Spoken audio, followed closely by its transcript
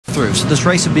through. So this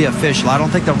race will be official. I don't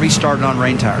think they'll restart it on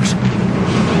rain tires.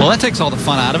 Well, that takes all the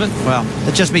fun out of it. Well,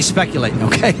 it's just me speculating,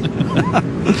 okay?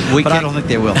 But I don't think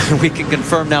they will. We can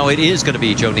confirm now it is going to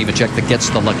be Joe Nemechek that gets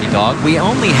the lucky dog. We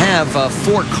only have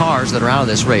 4 cars that are out of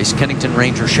this race: Kennington,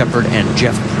 Ranger, Shepard, and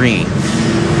Jeff Green.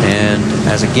 And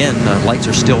as again, the lights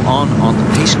are still on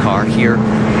the pace car here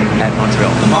at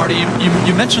Montreal. Marty,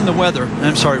 you mentioned the weather.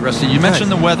 I'm sorry, Rusty. You mentioned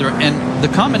the weather, and the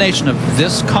combination of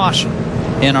this caution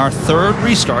and our third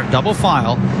restart, double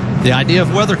file, the idea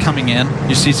of weather coming in,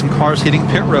 you see some cars hitting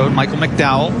pit road, Michael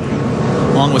McDowell,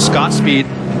 along with Scott Speed.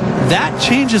 That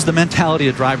changes the mentality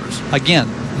of drivers. Again,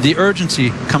 the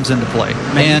urgency comes into play.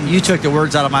 Man, you took the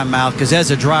words out of my mouth, because as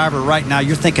a driver right now,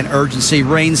 you're thinking urgency,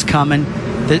 rain's coming.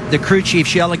 The crew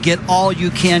chiefs yell, get all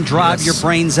you can, drive your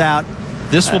brains out.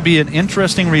 This will be an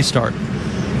interesting restart.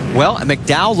 Well,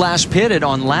 McDowell last pitted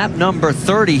on lap number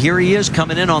 30. Here he is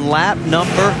coming in on lap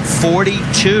number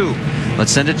 42.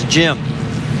 Let's send it to Jim.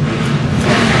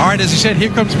 All right, as you said,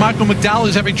 here comes Michael McDowell,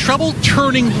 who's having trouble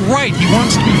turning right. He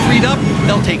wants to be freed up.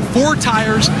 They'll take 4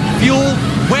 tires, fuel,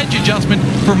 wedge adjustment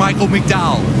for Michael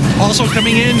McDowell. Also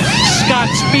coming in, Scott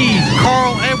Speed,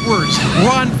 Carl Edwards,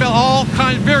 Ron Fell, all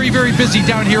kind of very, very busy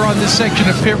down here on this section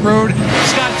of pit road.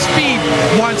 Scott Speed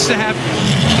wants to have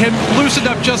him loosened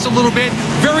up just a little bit.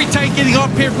 Very tight getting off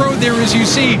pit road there, as you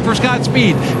see, for Scott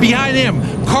Speed. Behind him,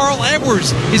 Carl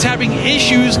Edwards is having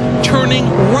issues turning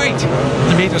right.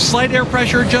 He made a slight air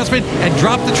pressure adjustment and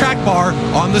dropped the track bar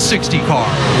on the 60 car.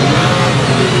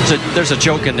 There's a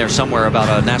joke in there somewhere about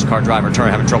a NASCAR driver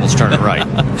having troubles turning right.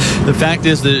 The fact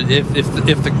is that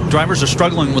if the drivers are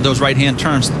struggling with those right-hand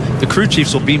turns, the crew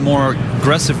chiefs will be more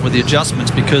aggressive with the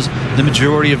adjustments, because the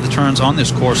majority of the turns on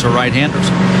this course are right-handers.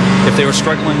 If they were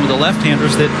struggling with the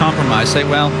left-handers, they'd compromise, say,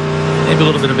 well, maybe a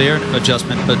little bit of air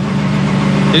adjustment, but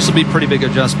these will be pretty big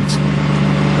adjustments.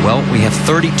 Well, we have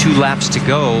 32 laps to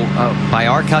go. By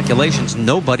our calculations,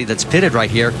 nobody that's pitted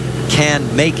right here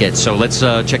can make it. So let's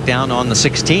check down on the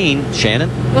 16. Shannon?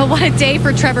 Well, what a day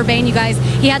for Trevor Bayne, you guys.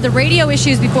 He had the radio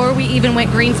issues before we even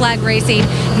went green flag racing.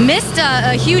 Missed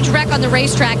a huge wreck on the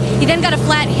racetrack. He then got a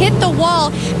flat, hit the wall.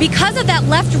 Because of that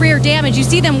left rear damage, you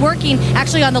see them working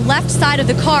actually on the left side of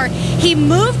the car. He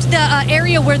moved the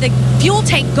area where the fuel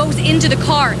tank goes into the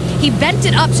car. He bent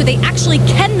it up so they actually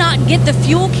cannot get the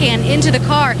fuel can into the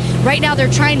car. Right now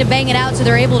they're trying to bang it out so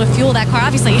they're able to fuel that car.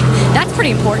 Obviously, that's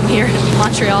pretty important here in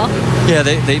Montreal. Yeah,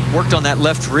 they worked on that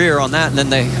left rear on that, and then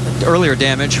the earlier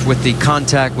damage with the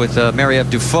contact with Marie-Eve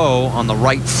Dufault on the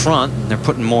right front. They're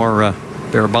putting more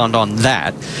bear bond on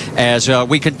that. As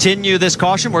we continue this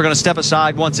caution, we're going to step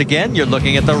aside once again. You're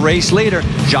looking at the race leader,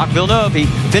 Jacques Villeneuve. He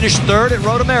finished 3rd at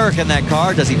Road America in that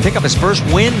car. Does he pick up his first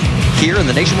win here in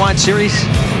the Nationwide Series?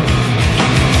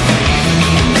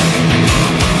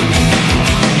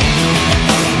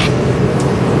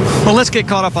 Well, let's get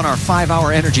caught up on our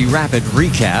 5-hour Energy Rapid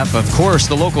recap. Of course,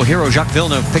 the local hero, Jacques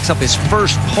Villeneuve, picks up his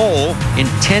first pole in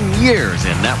 10 years,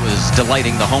 and that was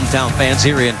delighting the hometown fans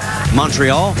here in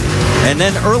Montreal. And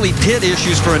then early pit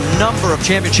issues for a number of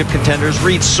championship contenders.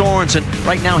 Reed Sorensen,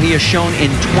 right now he is shown in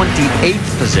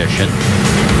 28th position.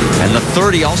 And the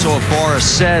 30, also of Boris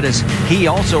said, as he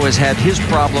also has had his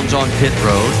problems on pit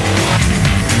road.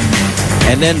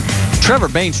 And then Trevor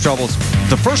Bayne's troubles.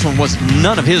 The first one was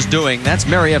none of his doing. That's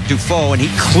Marie-Eve Dufault, and he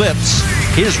clips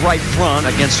his right front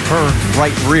against her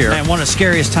right rear. And one of the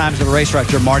scariest times of a race right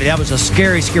there, Marty. That was a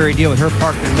scary, scary deal with her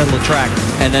parked in the middle of the track.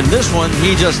 And then this one,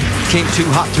 he just came too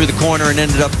hot through the corner and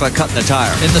ended up cutting the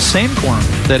tire. In the same corner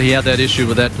that he had that issue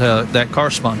with that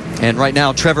car spun. And right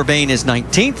now, Trevor Bayne is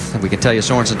 19th. And we can tell you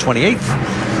Sorensen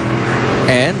 28th.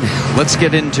 And let's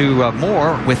get into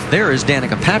more with there is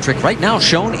Danica Patrick, right now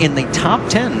shown in the top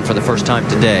 10 for the first time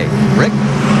today. Rick?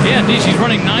 Yeah, indeed, she's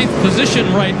running 9th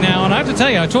position right now. And I have to tell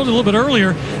you, I told you a little bit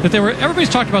earlier that everybody's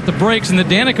talked about the brakes, and that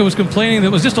Danica was complaining that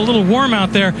it was just a little warm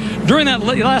out there. During that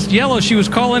last yellow, she was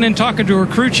calling in, talking to her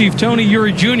crew chief, Tony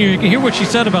Uri Jr. You can hear what she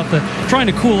said about trying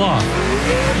to cool off.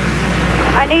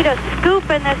 I need a scoop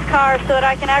in this car so that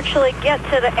I can actually get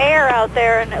to the air out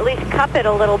there and at least cup it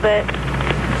a little bit.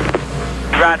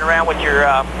 Riding around with your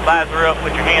visor up,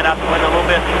 with your hand out the window a little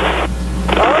bit?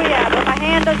 Oh yeah, but my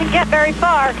hand doesn't get very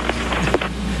far.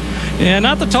 Yeah,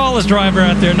 not the tallest driver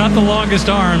out there, not the longest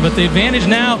arm, but the advantage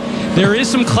now, there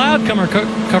is some cloud cover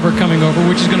coming over,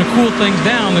 which is going to cool things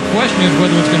down. The question is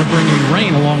whether it's going to bring any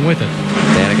rain along with it.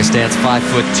 Danica stands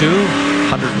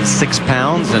 5'2", 106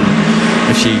 pounds, and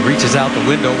if she reaches out the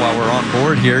window while we're on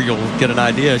board here, you'll get an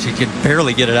idea. She can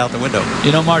barely get it out the window.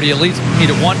 You know, Marty, it leads me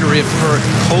to wonder if her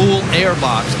cool air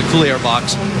box, the cool air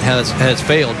box, has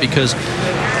failed, because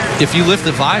if you lift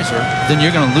the visor, then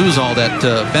you're going to lose all that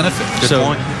benefit. Good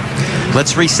point.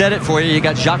 Let's reset it for you. You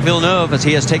got Jacques Villeneuve as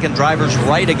he has taken driver's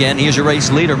right again. He is your race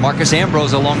leader. Marcus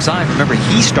Ambrose alongside. Remember,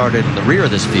 he started in the rear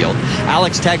of this field.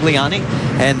 Alex Tagliani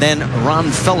and then Ron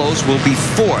Fellows will be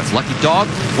fourth. Lucky Dog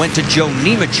went to Joe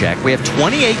Nemechek. We have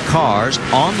 28 cars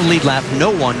on the lead lap. No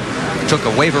one took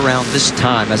a wave around this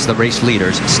time as the race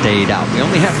leaders stayed out. We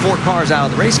only have 4 cars out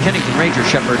of the race. Kennington Ranger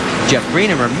Shepherd Jeff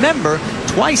Green. And remember,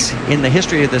 twice in the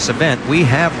history of this event, we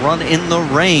have run in the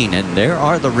rain, and there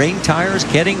are the rain tires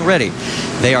getting ready.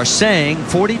 They are saying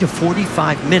 40 to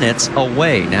 45 minutes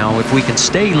away. Now, if we can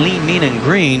stay lean, mean, and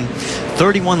green,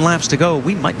 31 laps to go,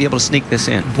 we might be able to sneak this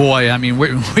in. Boy, I mean, we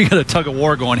got a tug of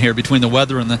war going here between the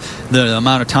weather and the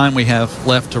amount of time we have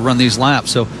left to run these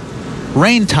laps. So,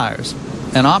 rain tires,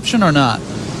 an option or not?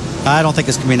 I don't think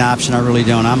it's going to be an option. I really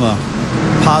don't. I'm a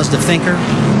positive thinker.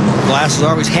 Glass is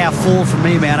always half full for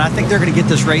me, man. I think they're going to get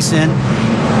this race in.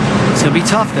 It's going to be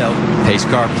tough, though. Pace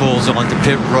car pulls onto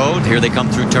pit road. Here they come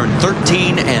through turn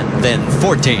 13 and then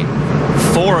 14.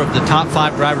 4 of the top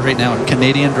 5 drivers right now are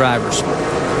Canadian drivers.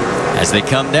 As they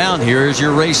come down, here's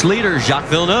your race leader, Jacques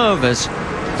Villeneuve, as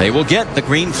they will get the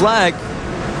green flag.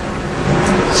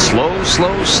 Slow,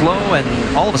 slow, slow, and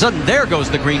all of a sudden, there goes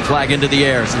the green flag into the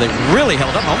air. So they really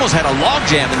held up, almost had a log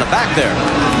jam in the back there.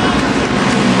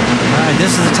 All right,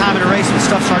 this is the time of the race when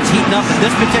stuff starts heating up in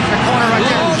this particular corner right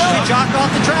there. He jocked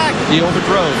off the track. He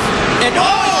overdrove. And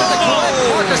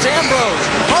Marcus Ambrose.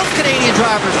 Both Canadian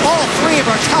drivers, all 3 of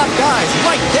our top guys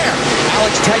right there.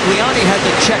 Alex Tagliani had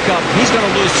to check up. He's going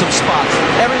to lose some spots.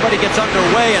 Everybody gets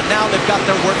underway, and now they've got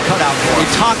their work cut out for We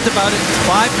them. talked about it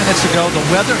 5 minutes ago. The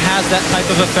weather has that type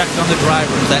of effect on the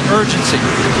drivers, that urgency.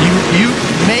 You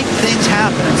make things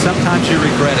happen, and sometimes you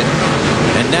regret it.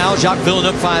 And now Jacques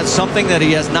Villeneuve finds something that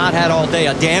he has not had all day,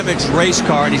 a damaged race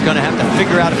car, and he's going to have to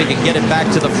figure out if he can get it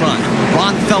back to the front.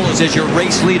 Ron Fellows is your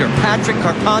race leader. Patrick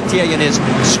Carpentier in his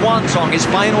swan song, his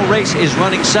final race, is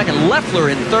running second. Leffler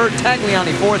in third,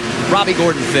 Tagliani fourth, Robbie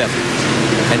Gordon fifth.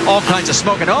 And all kinds of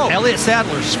smoke. And Elliott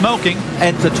Sadler smoking.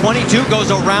 And the 22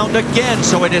 goes around again,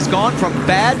 so it has gone from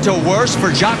bad to worse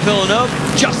for Jacques Villeneuve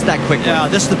just that quickly. Yeah,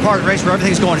 this is the part of the race where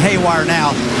everything's going haywire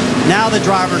now. Now the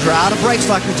drivers are out of brakes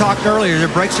like we talked earlier. Their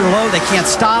brakes are low. They can't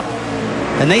stop.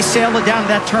 And they sailed it down to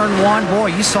that turn 1.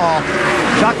 Boy, you saw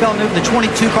Jacques Villeneuve, the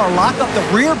 22 car, lock up the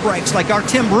rear brakes like our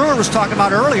Tim Brewer was talking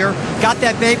about earlier. Got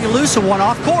that baby loose and went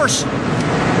off course.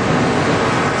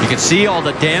 You can see all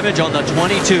the damage on the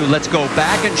 22. Let's go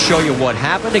back and show you what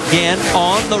happened again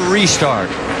on the restart.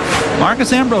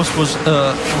 Marcus Ambrose was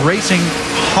racing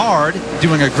hard,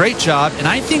 doing a great job, and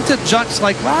I think that Jacques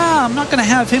like, wow, I'm not going to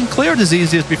have him cleared as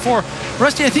easy as before.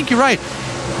 Rusty, I think you're right.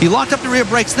 He locked up the rear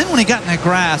brakes. Then when he got in that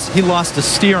grass, he lost the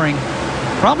steering.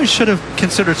 Probably should have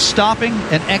considered stopping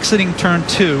and exiting turn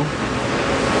 2.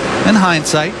 In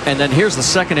hindsight. And then here's the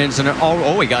second incident.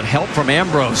 Oh, he got help from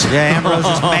Ambrose. Yeah, Ambrose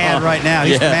is mad right now.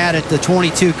 He's mad at the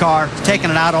 22 car,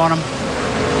 taking it out on him.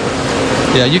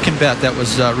 Yeah, you can bet that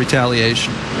was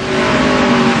retaliation.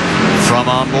 From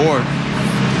on board.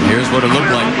 Here's what it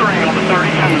looked like.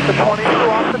 The 22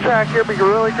 off the track here, but you're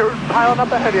really piling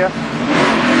up ahead of you.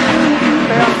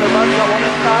 Stay on the bus, got one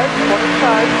inside.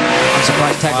 I'm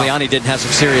surprised Tagliani didn't have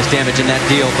some serious damage in that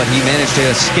deal, but he managed to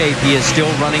escape. He is still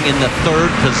running in the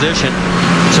 3rd position.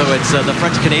 So it's the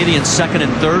French-Canadians 2nd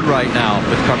and 3rd right now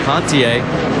with Carpentier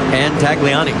and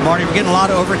Tagliani. Marty, we're getting a lot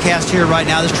of overcast here right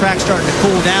now. This track's starting to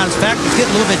cool down. In fact, it's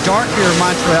getting a little bit dark here in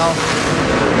Montreal.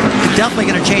 It's definitely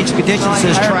going to change the conditions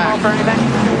to this track.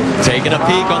 Taking a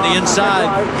peek on the inside.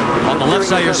 On the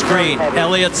left side of your screen,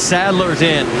 Elliott Sadler's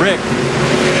in. Rick.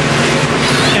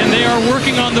 And they are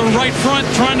working on the right front,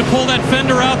 trying to pull that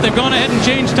fender out. They've gone ahead and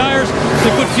changed tires.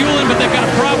 They put fuel in, but they've got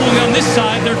a problem on this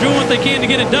side. They're doing what they can to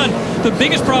get it done. The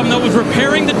biggest problem, though, was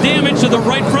repairing the damage to the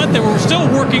right front. They were still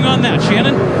working on that.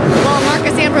 Shannon? Well,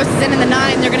 Marcus Ambrose is in the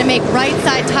 9. They're going to make right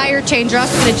side tire change. They're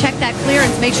also going to check that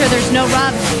clearance, make sure there's no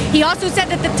rub. He also said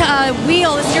that the steering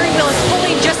wheel is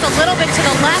pulling just a little bit to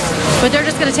the left, but they're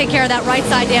just going to take care of that right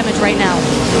side damage right now.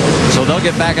 So they'll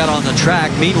get back out on the track.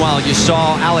 Meanwhile, you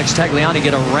saw Alex Tagliani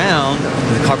get around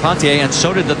Carpentier, and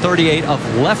so did the 38 of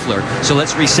Leffler. So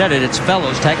let's reset it. It's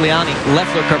Fellows, Tagliani,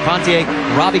 Leffler, Carpentier,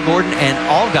 Robbie Gordon, and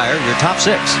Allgaier, your top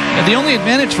 6. And the only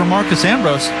advantage for Marcus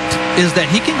Ambrose is that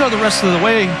he can go the rest of the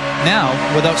way now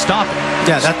without stopping.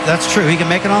 Yeah, that's true. He can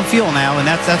make it on fuel now, and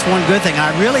that's one good thing. And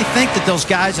I really think that those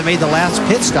guys that made the last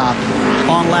pit stop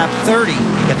on lap 30,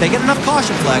 if they get enough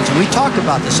caution flags, and we talked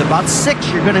about this, about 6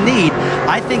 you're going to need,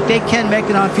 I think they can make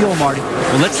it on fuel, Marty.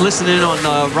 Well, let's listen in on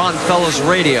Ron Fellows'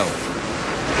 radio.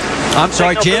 I'm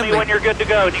sorry, Jim. When you're good to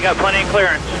go and you got plenty of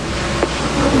clearance.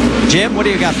 Jim, what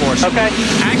do you got for us? Okay.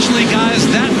 Actually, guys,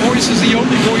 that voice is the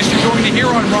only voice you're going to hear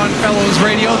on Ron Fellows'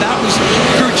 radio. That was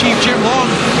Crew Chief Jim Long.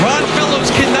 Ron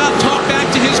Fellows cannot talk back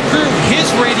to his crew. His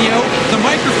radio, the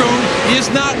microphone,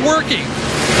 is not working.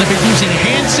 They've been using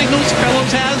hand signals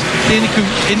Fellows has to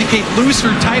indicate loose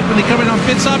or tight when they come in on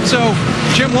pit stop. So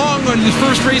Jim Long on his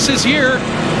first race this year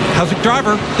has a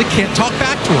driver that can't talk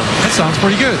back to him. That sounds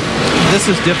pretty good. This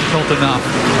is difficult enough,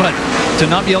 but to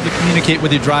not be able to communicate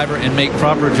with your driver and make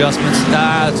proper adjustments,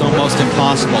 it's almost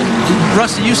impossible.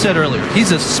 Rusty, you said earlier,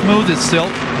 he's as smooth as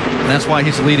silk, and that's why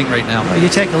he's leading right now. Well, you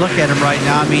take a look at him right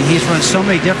now. I mean, he's run so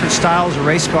many different styles of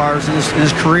race cars in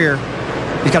his career.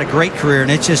 He's got a great career, and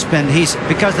it's just been,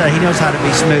 because of that, he knows how to be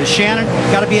smooth. Shannon,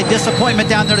 got to be a disappointment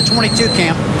down there to 22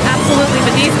 camp. Absolutely,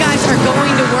 but these guys are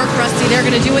going to work, Rusty. They're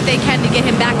going to do what they can to get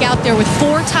him back out there with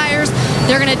 4 tires.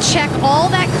 They're going to check all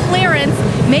that clearance,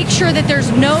 make sure that there's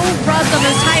no rubs on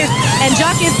those tires. And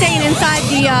Jock is saying inside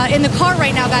in the car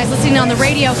right now, guys, listening on the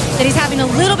radio, that he's having a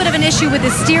little bit of an issue with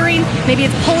his steering. Maybe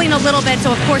it's pulling a little bit,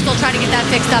 so of course they'll try to get that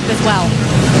fixed up as well.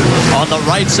 On the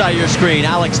right side of your screen,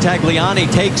 Alex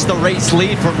Tagliani takes the race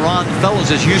lead from Ron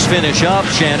Fellows as Hughes finish up,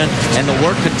 Shannon, and the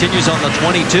work continues on the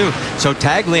 22. So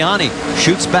Tagliani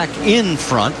shoots back in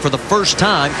front for the first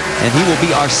time, and he will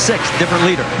be our 6th different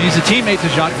leader. He's a teammate to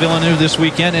Jacques Villeneuve this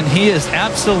weekend, and he is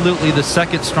absolutely the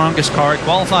 2nd strongest car,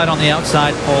 qualified on the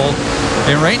outside pole.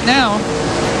 And right now,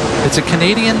 it's a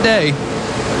Canadian day.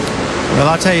 Well,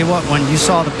 I'll tell you what, when you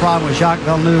saw the problem with Jacques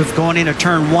Villeneuve going into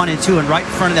turn 1 and 2 and right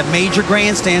in front of the major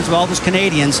grandstands with all those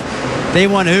Canadians, they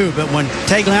went ooh, but when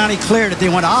Tagliani cleared it, they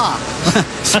went ah.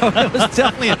 So it was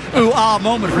definitely an ooh-ah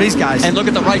moment for these guys. And look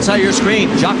at the right side of your screen.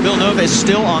 Jacques Villeneuve is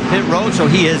still on pit road, so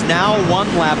he is now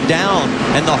 1 lap down.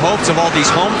 And the hopes of all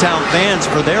these hometown fans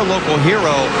for their local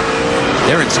hero,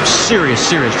 they're in some serious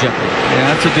jeopardy.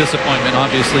 Yeah, that's a disappointment,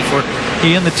 obviously, for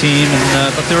he and the team.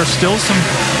 And but there are still some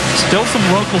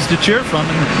locals to cheer from,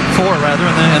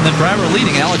 and the driver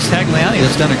leading, Alex Tagliani,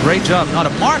 has done a great job. Not a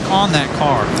mark on that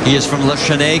car. He is from Le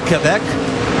Chesnay, Quebec.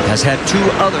 Has had 2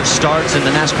 other starts in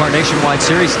the NASCAR Nationwide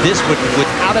Series. This would,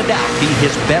 without a doubt, be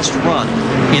his best run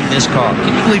in this car.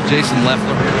 Can you believe Jason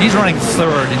Leffler? He's running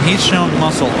 3rd, and he's shown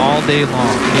muscle all day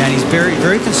long. Yeah, and he's very,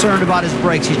 very concerned about his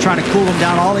brakes. He's trying to cool them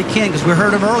down all he can, because we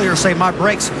heard him earlier say, my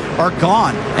brakes are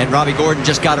gone. And Robbie Gordon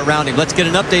just got around him. Let's get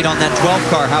an update on that 12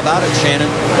 car. How about it, Shannon?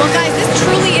 Well, guys, this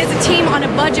truly is a team on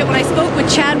a budget. When I spoke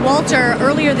with Chad Walter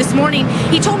earlier this morning,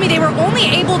 he told me they were only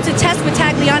able to test with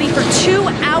Tagliani for 2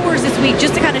 hours this week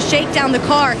just to kind of shake down the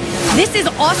car. This is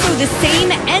also the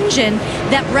same engine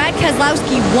that Brad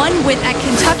Keselowski won with at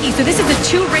Kentucky. So this is a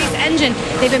 2-race engine.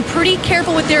 They've been pretty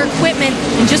careful with their equipment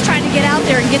and just trying to get out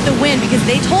there and get the win, because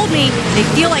they told me they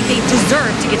feel like they deserve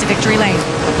to get to victory lane.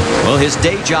 Well, his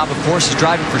day job, of course, is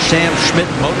driving for Sam Schmidt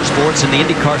Motorsports in the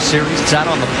IndyCar Series. Sat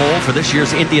on the pole for this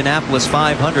year's Indianapolis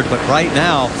 500, but right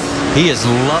now he is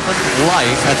loving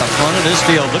life at the front of this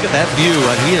field. Look at that view,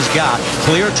 and he has got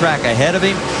clear track ahead of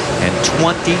him and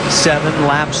 27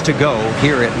 laps to go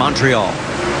here at Montreal.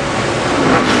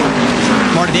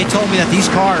 Marty, they told me that these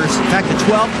cars, in fact, the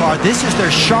 12 car, this is their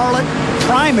Charlotte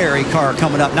primary car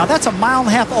coming up. Now, that's a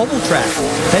 1.5-mile oval track.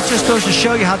 That just goes to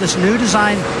show you how this new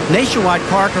design Nationwide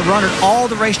car can run at all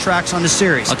the racetracks on the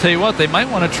series. I'll tell you what, they might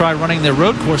want to try running their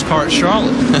road course car at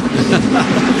Charlotte.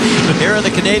 Here are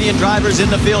the Canadian drivers in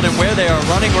the field and where they are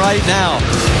running right now.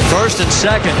 1st and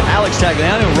 2nd, Alex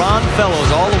Tagliani, Ron Fellows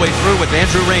all the way through with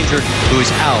Andrew Ranger, who is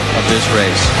out of this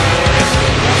race.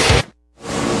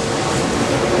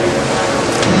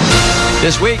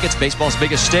 This week, it's baseball's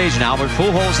biggest stage, and Albert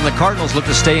Pujols and the Cardinals look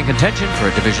to stay in contention for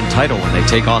a division title when they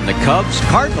take on the Cubs.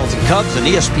 Cardinals and Cubs and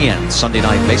ESPN Sunday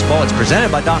Night Baseball. It's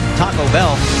presented by Taco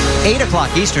Bell. 8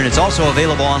 o'clock Eastern. It's also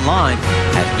available online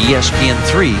at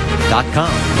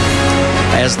ESPN3.com.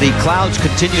 As the clouds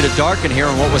continue to darken here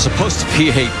on what was supposed to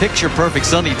be a picture-perfect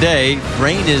sunny day,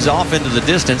 rain is off into the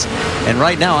distance. And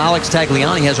right now, Alex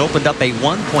Tagliani has opened up a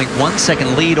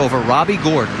 1.1-second lead over Robbie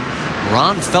Gordon.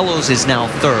 Ron Fellows is now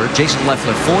 3rd. Jason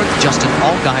Leffler 4th. Justin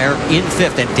Allgaier in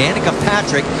 5th. And Danica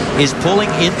Patrick is pulling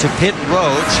into pit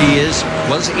road. She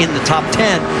was in the top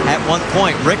 10 at one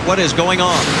point. Rick, what is going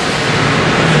on?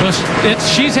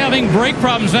 She's having brake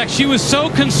problems. In fact, she was so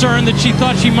concerned that she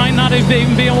thought she might not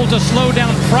even be able to slow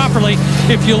down properly.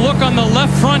 If you look on the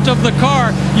left front of the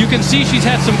car, you can see she's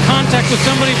had some contact with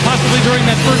somebody, possibly during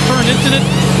that first turn incident.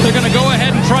 They're going to go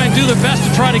ahead and try and do their best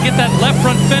to try to get that left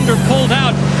front fender pulled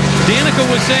out. Danica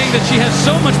was saying that she has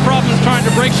so much problems trying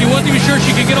to brake, she wasn't even sure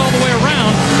she could get all the way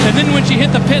around. And then when she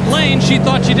hit the pit lane, she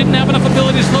thought she didn't have enough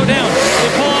ability to slow down.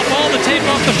 They pull off all the tape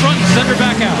off the front and send her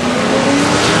back out.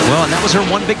 Well, and that was her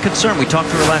one big concern. We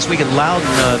talked to her last week at Loudon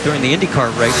during the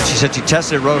IndyCar race, and she said she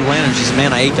tested at Road Atlanta, and she said,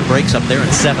 man, I ate the brakes up there in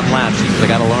 7 laps. She said, I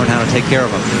got to learn how to take care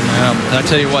of them. I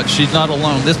tell you what, she's not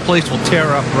alone. This place will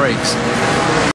tear up brakes.